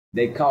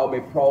They call me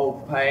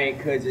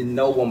Propane cause you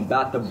know I'm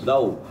about to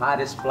blow.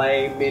 Hottest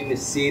flame in the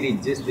city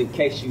just in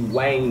case you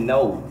ain't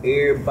know.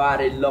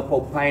 Everybody love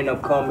Propane,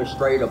 I'm coming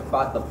straight up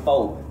out the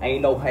foe.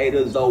 Ain't no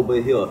haters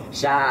over here,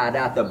 shout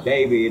out the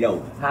baby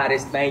though.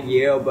 Hottest thing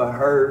you ever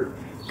heard.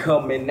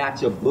 Coming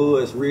out your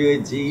buzz,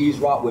 real G's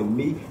rock with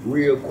me,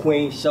 real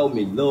queen show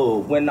me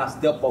love. When I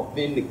step up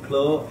in the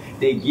club,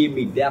 they give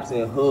me daps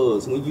and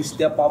hugs. When you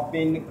step off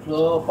in the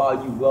club, all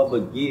you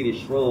ever get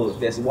is shrugs.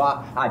 That's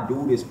why I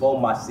do this for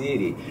my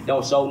city.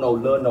 Don't show no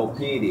love, no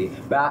pity.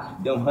 Buy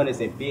them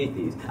hundreds and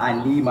fifties.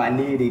 I need my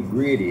nitty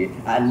gritty.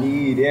 I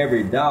need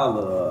every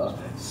dollar.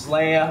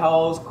 Slaying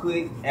hoes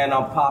quick and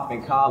I'm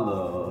popping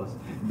collars.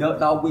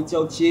 Ducked off with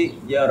your chick,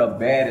 yeah, the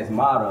baddest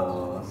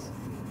models.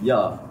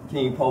 Yeah.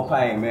 King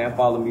Propane, man.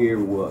 Follow me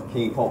everywhere.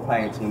 King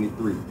Propane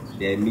 23.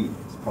 That meat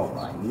is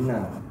Propane.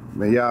 Nah.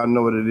 Man, y'all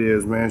know what it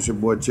is, man. It's your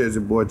boy Chess,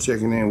 your boy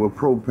checking in with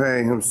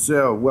Propane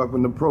himself.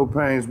 Welcome to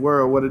Propane's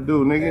world. What it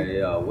do, nigga?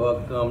 Yeah,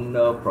 welcome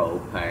to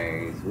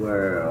Propane's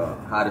world.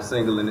 Hottest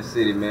single in the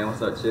city, man.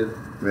 What's up, Chess?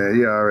 Man,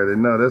 you already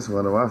know that's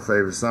one of my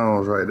favorite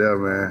songs right there,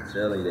 man.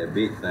 Telling you that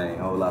big thing,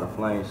 whole lot of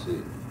flame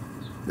shit.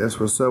 That's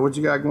what's up. What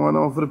you got going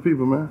on for the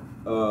people, man?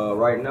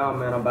 Right now,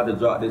 man, I'm about to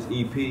drop this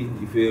EP.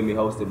 You feel me?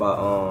 Hosted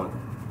by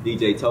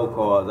DJ Toe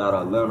Cars out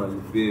of Atlanta,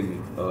 you feel me?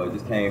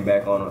 Just came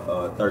back on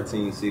a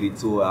 13 city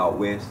tour out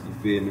west, you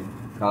feel me?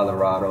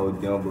 Colorado,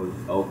 Denver,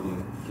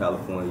 Oakland,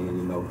 California,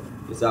 you know.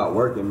 It's out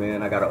working,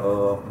 man. I got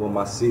a For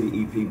My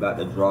City EP about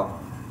to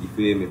drop, you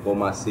feel me? For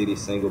My City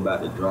single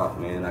about to drop,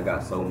 man. I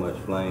got so much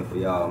flame for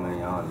y'all, man.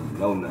 Y'all don't even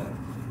know nothing.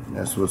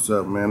 That's what's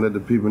up, man. Let the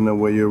people know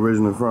where you're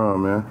originally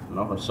from, man. And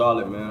I'm from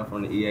Charlotte, man. I'm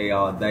from the EA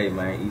all day,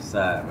 man. East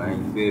side,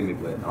 man. You feel me?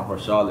 But I'm from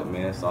Charlotte,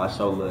 man. So I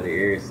show love to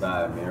every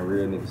side, man.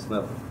 Real nigga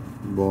snuffing.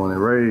 Born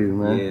and raised,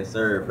 man. Yes,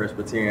 sir.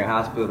 Presbyterian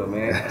Hospital,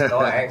 man.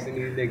 Start asking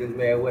these niggas,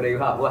 man,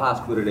 what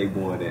hospital they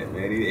born at,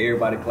 man.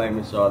 Everybody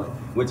claiming Charlotte,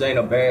 which ain't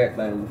a bad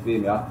thing, you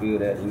feel me? I feel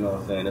that, you know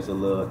what I'm saying? It's a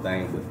little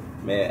thing,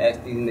 but, man,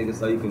 ask these niggas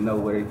so you can know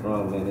where they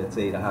from, man. They'll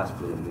tell you the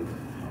hospital,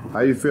 nigga. How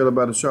you feel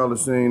about the Charlotte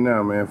scene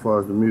now, man, as far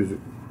as the music?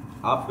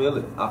 I feel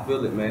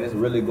it, man. It's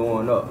really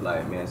going up.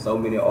 Like, man, so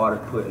many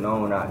artists putting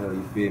on out here,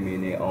 you feel me,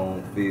 in their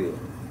own field.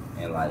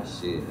 And, like,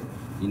 shit,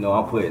 you know,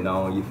 I'm putting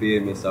on, you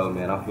feel me? So,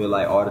 man, I feel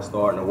like artists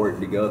starting to work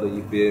together,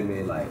 you feel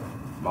me? Like,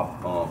 my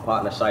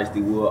partner,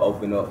 Shiesty Wood,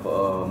 opened up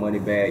for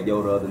Moneybag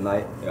Yo the other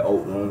night at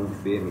Oak Room, you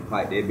feel me?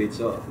 Pipe that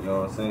bitch up, you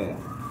know what I'm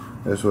saying?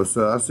 That's what's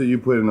up. I see you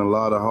put in a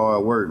lot of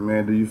hard work,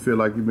 man. Do you feel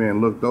like you're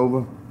being looked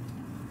over?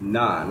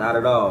 Nah, not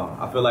at all.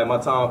 I feel like my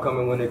time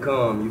coming when it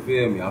come, you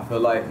feel me? I feel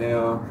like,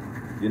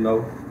 damn, you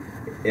know,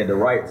 at the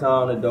right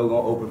time, the door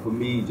gonna open for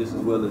me just as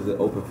well as it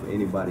open for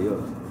anybody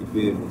else. You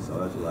feel me?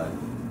 So it's like,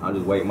 I'm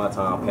just waiting my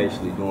time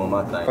patiently doing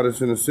my thing.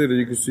 Artists in the city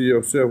you can see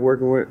yourself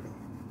working with?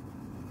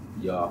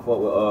 Yeah, I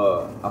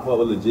fuck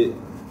with legit.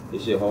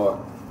 This shit hard.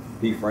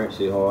 P Frank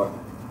shit hard.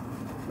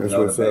 That's you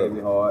know, what's the up.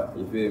 baby hard.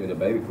 You feel me? The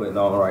baby putting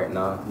on right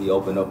now. He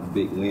opened up a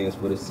big wins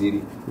for the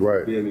city.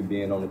 Right. You feel me?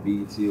 Being on the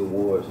BET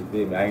Awards. You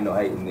feel me? I ain't no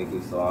hating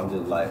niggas, so I'm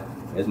just like,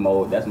 that's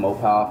more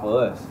power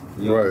for us.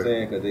 You know what I'm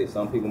saying? Because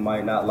some people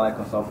might not like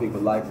them, some people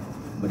like them,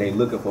 but they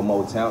looking for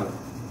more talent.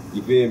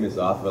 You feel me?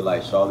 So I feel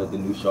like Charlotte, the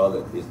new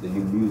Charlotte, is the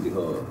new music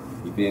hub.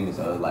 You feel me?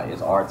 So it's like,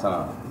 it's our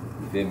time.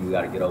 You feel me? We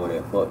gotta get over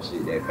that fuck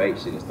shit, that fake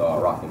shit, and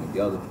start rocking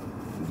together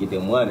and get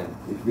them money.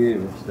 You feel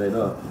me? Straight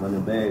up,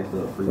 running bags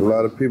up. A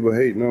lot of people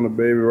hating on the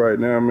baby right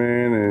now,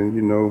 man, and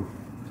you know,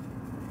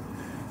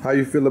 how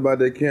you feel about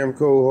that Cam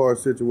Cold Hard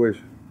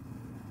situation?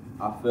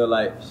 I feel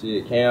like,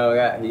 shit,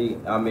 Cam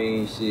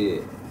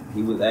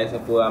he was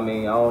asking for, I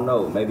don't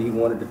know, maybe he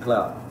wanted the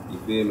clout. You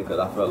feel me? Because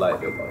I felt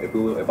like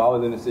if I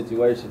was in a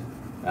situation,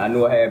 and I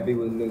knew I had beef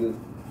with niggas,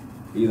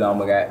 either I'm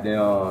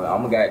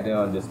gonna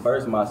goddamn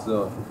disperse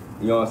myself.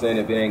 You know what I'm saying?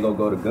 If it ain't gonna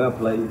go to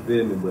gunplay, you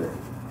feel me? But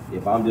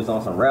if I'm just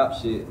on some rap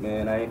shit,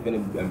 man, I ain't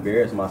finna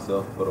embarrass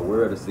myself for the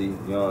world to see. You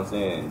know what I'm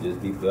saying?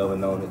 Just be forever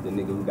known as the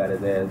nigga who got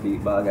his ass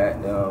beat by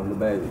goddamn the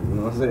baby. You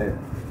know what I'm saying?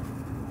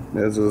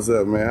 That's what's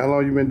up, man. How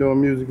long you been doing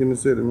music in the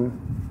city, man?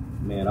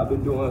 Man, I've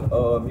been doing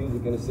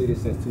music in the city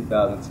since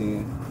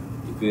 2010.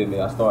 You feel me?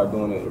 I started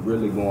doing it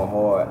really going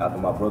hard after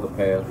my brother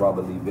passed,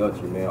 Robert Lee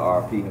Belcher, man,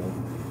 RP him.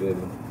 You feel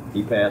me?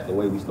 He passed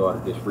away, we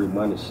started this free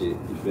money shit,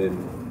 you feel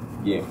me?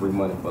 Getting free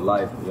money for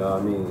life, you know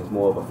what I mean? It's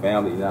more of a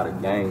family, not a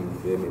gang, you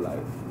feel me? Like,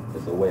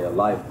 it's a way of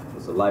life,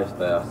 it's a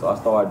lifestyle. So I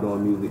started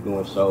doing music,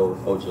 doing shows,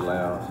 Ultra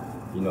Lounge,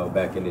 you know,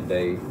 back in the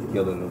day,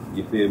 killing them,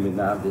 you feel me?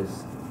 Now I'm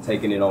just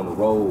taking it on the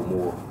road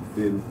more,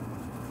 you feel me?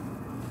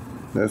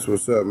 That's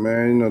what's up,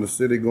 man. You know, the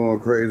city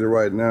going crazy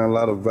right now. A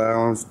lot of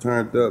violence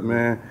turned up,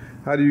 man.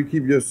 How do you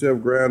keep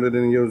yourself grounded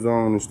in your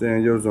zone and stay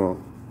in your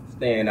zone?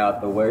 Staying out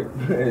the way,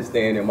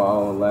 staying in my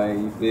own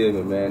lane, you feel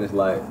me, man? It's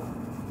like,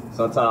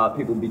 sometimes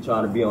people be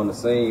trying to be on the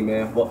scene,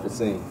 man. Fuck the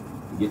scene.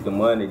 Get the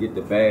money, get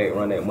the bag,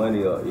 run that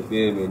money up, you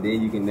feel me? And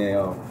then you can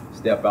now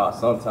step out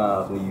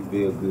sometimes when you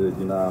feel good,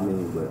 you know what I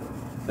mean? But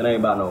if it ain't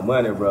about no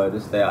money, bro,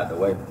 just stay out the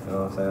way, you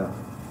know what I'm saying?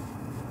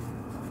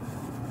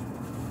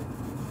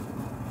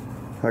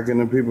 How can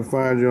the people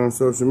find you on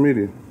social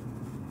media?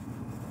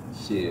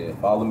 Shit,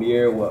 follow me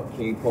everywhere,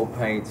 King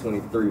Propane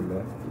 23, man.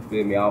 You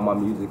feel me? All my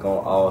music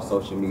on all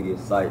social media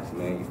sites,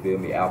 man. You feel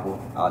me? Apple,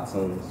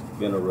 iTunes,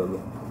 Venerilla,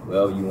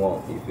 wherever you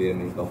want. You feel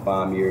me? Go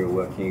find me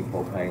everywhere, King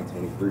Propane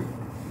 23.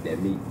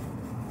 That me.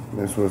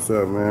 That's what's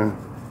up, man.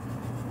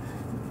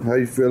 How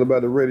you feel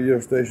about the radio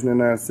station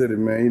in our city,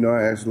 man? You know,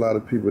 I ask a lot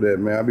of people that,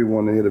 man. I be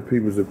wanting to hear the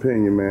people's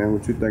opinion, man.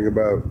 What you think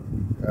about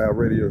our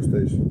radio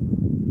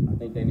station? I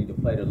think they need to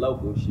play the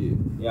local shit. You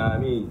know what I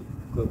mean?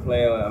 Quit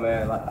playing,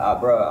 man. Like,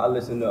 I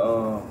listen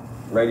to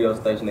radio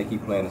station. They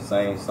keep playing the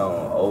same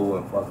song over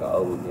and fucking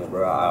over again,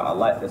 bro. I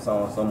like the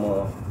song some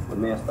more, but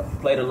man,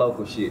 play the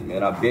local shit,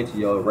 man. I bet you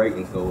your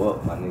ratings go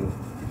up, my nigga.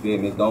 You feel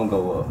me? It's gonna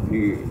go up,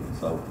 period.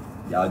 So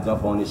y'all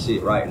jump on this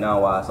shit right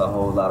now while it's a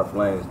whole lot of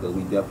flames, because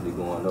we definitely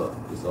going up.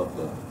 It's up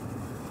there.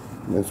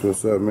 That's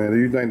what's up, man. Do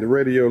you think the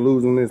radio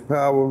losing its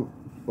power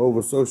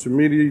over social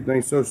media? You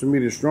think social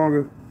media is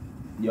stronger?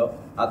 Yup.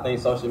 I think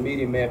social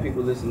media, man,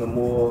 people listen to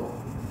more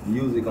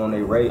music on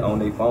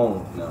their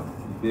phones now.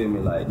 You feel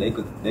me? Like they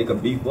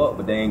could beef up,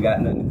 but they ain't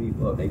got nothing to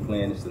beef up. They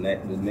playing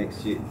the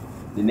next shit,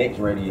 the next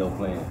radio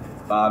playing.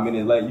 5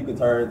 minutes later, you can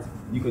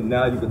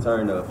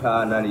turn to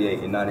Power 98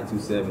 and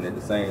 92.7 at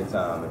the same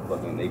time, and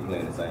fucking they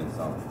playing the same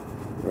song.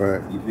 Right.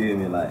 You feel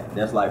me? Like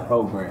that's like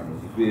programming.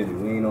 You feel me?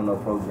 We ain't on no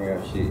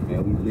program shit,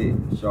 man. We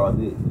lit, Charlotte.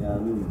 You know what I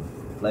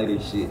mean? Play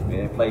this shit,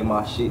 man. Play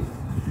my shit.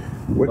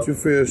 What you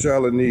feel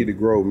Charlotte need to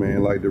grow,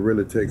 man? Like to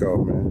really take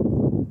off, man?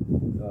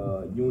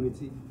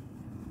 Unity.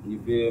 You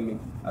feel me?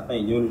 I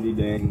think unity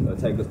then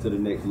take us to the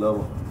next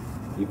level.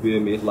 You feel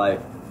me? It's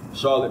like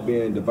Charlotte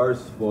being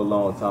diverse for a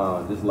long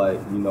time. Just like,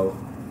 you know,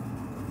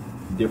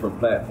 different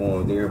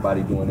platforms,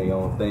 everybody doing their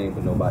own thing,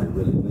 but nobody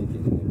really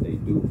linking. And if they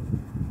do,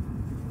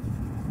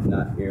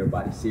 not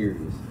everybody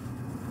serious.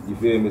 You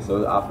feel me?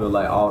 So I feel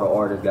like all the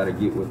artists gotta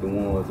get with the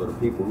ones, or the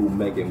people who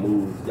making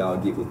moves, y'all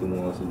get with the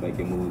ones who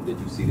making moves that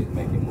you see that's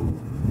making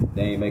moves.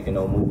 They ain't making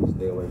no moves,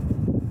 stay away from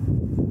them.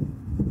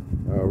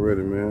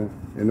 Already, man.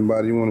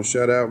 Anybody you want to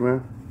shout out,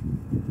 man?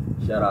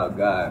 Shout out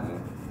God,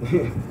 man.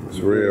 It's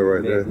real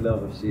right there. Next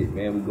level shit,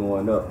 man. We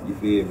going up. You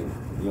feel me?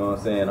 You know what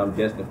I'm saying? I'm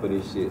destined for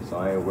this shit, so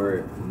I ain't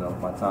worried. You know,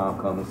 my time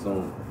coming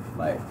soon.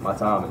 Like, my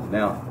time is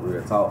now.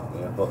 Real talk,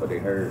 man. Fuck what they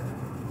heard.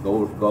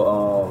 Go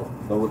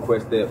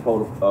request that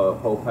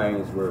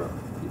Propane's World.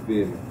 You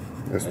feel me?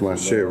 That's my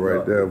shit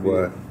right there,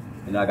 boy.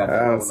 And I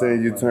done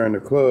seen you turn the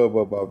club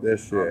up off that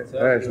shit.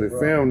 I actually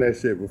filmed that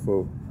shit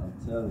before.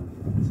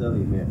 I'm telling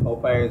you, man.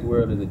 Propane's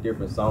World is a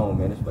different song,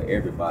 man. It's for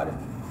everybody.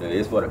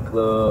 It's for the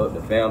club,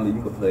 the family.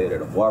 You can play it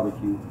at a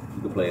barbecue.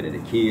 You can play it at a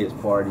kids'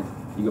 party.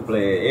 You can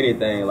play it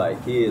anything.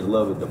 Like, kids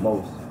love it the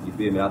most. You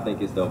feel me? I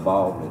think it's the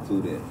involvement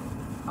too that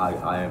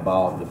I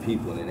involve the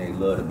people and they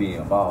love to be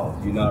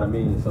involved. You know what I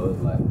mean? So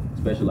it's like,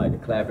 especially like the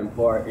clapping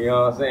part. You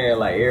know what I'm saying?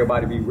 Like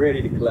everybody be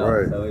ready to clap.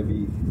 Right. So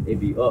it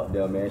be up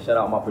there, man. Shout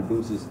out my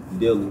producers,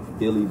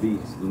 Dilly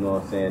Beats. You know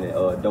what I'm saying?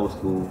 And Doe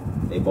School.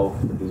 They both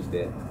produced that.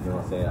 You know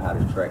what I'm saying? How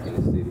to track in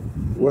the city.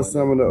 What's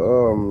some of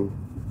the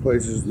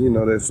places, you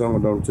know, that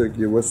song don't take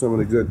you? What's some of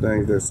the good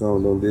things that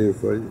song don't did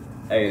for you?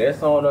 Hey, that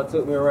song done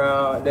took me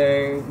around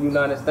the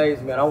United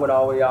States, man. I went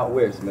all the way out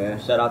west, man.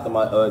 Shout out to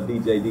my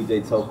DJ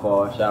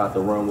Tokar. Shout out to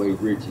Runway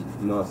Richie.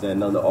 You know what I'm saying?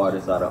 Another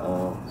artist out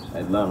of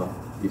Atlanta.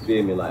 You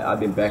feel me? Like, I've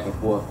been back and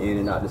forth in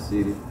and out the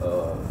city.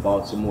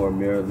 Baltimore,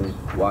 Maryland,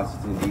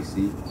 Washington,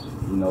 D.C.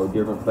 You know,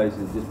 different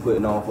places just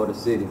putting on for the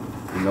city.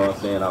 You know what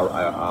I'm saying?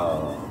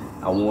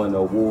 I won the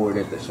award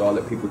at the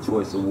Charlotte People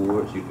Choice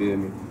Awards, you feel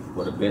me?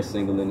 For the best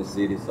single in the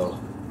city. So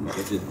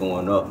it's just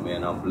going up,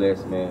 man. I'm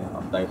blessed, man.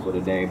 I'm thankful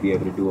that they ain't be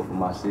able to do it for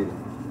my city.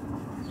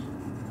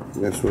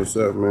 That's what's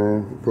up,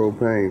 man.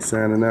 Propane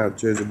signing out,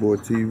 Cheddar Boy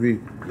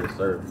TV. Yes,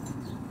 sir.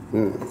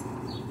 Yeah.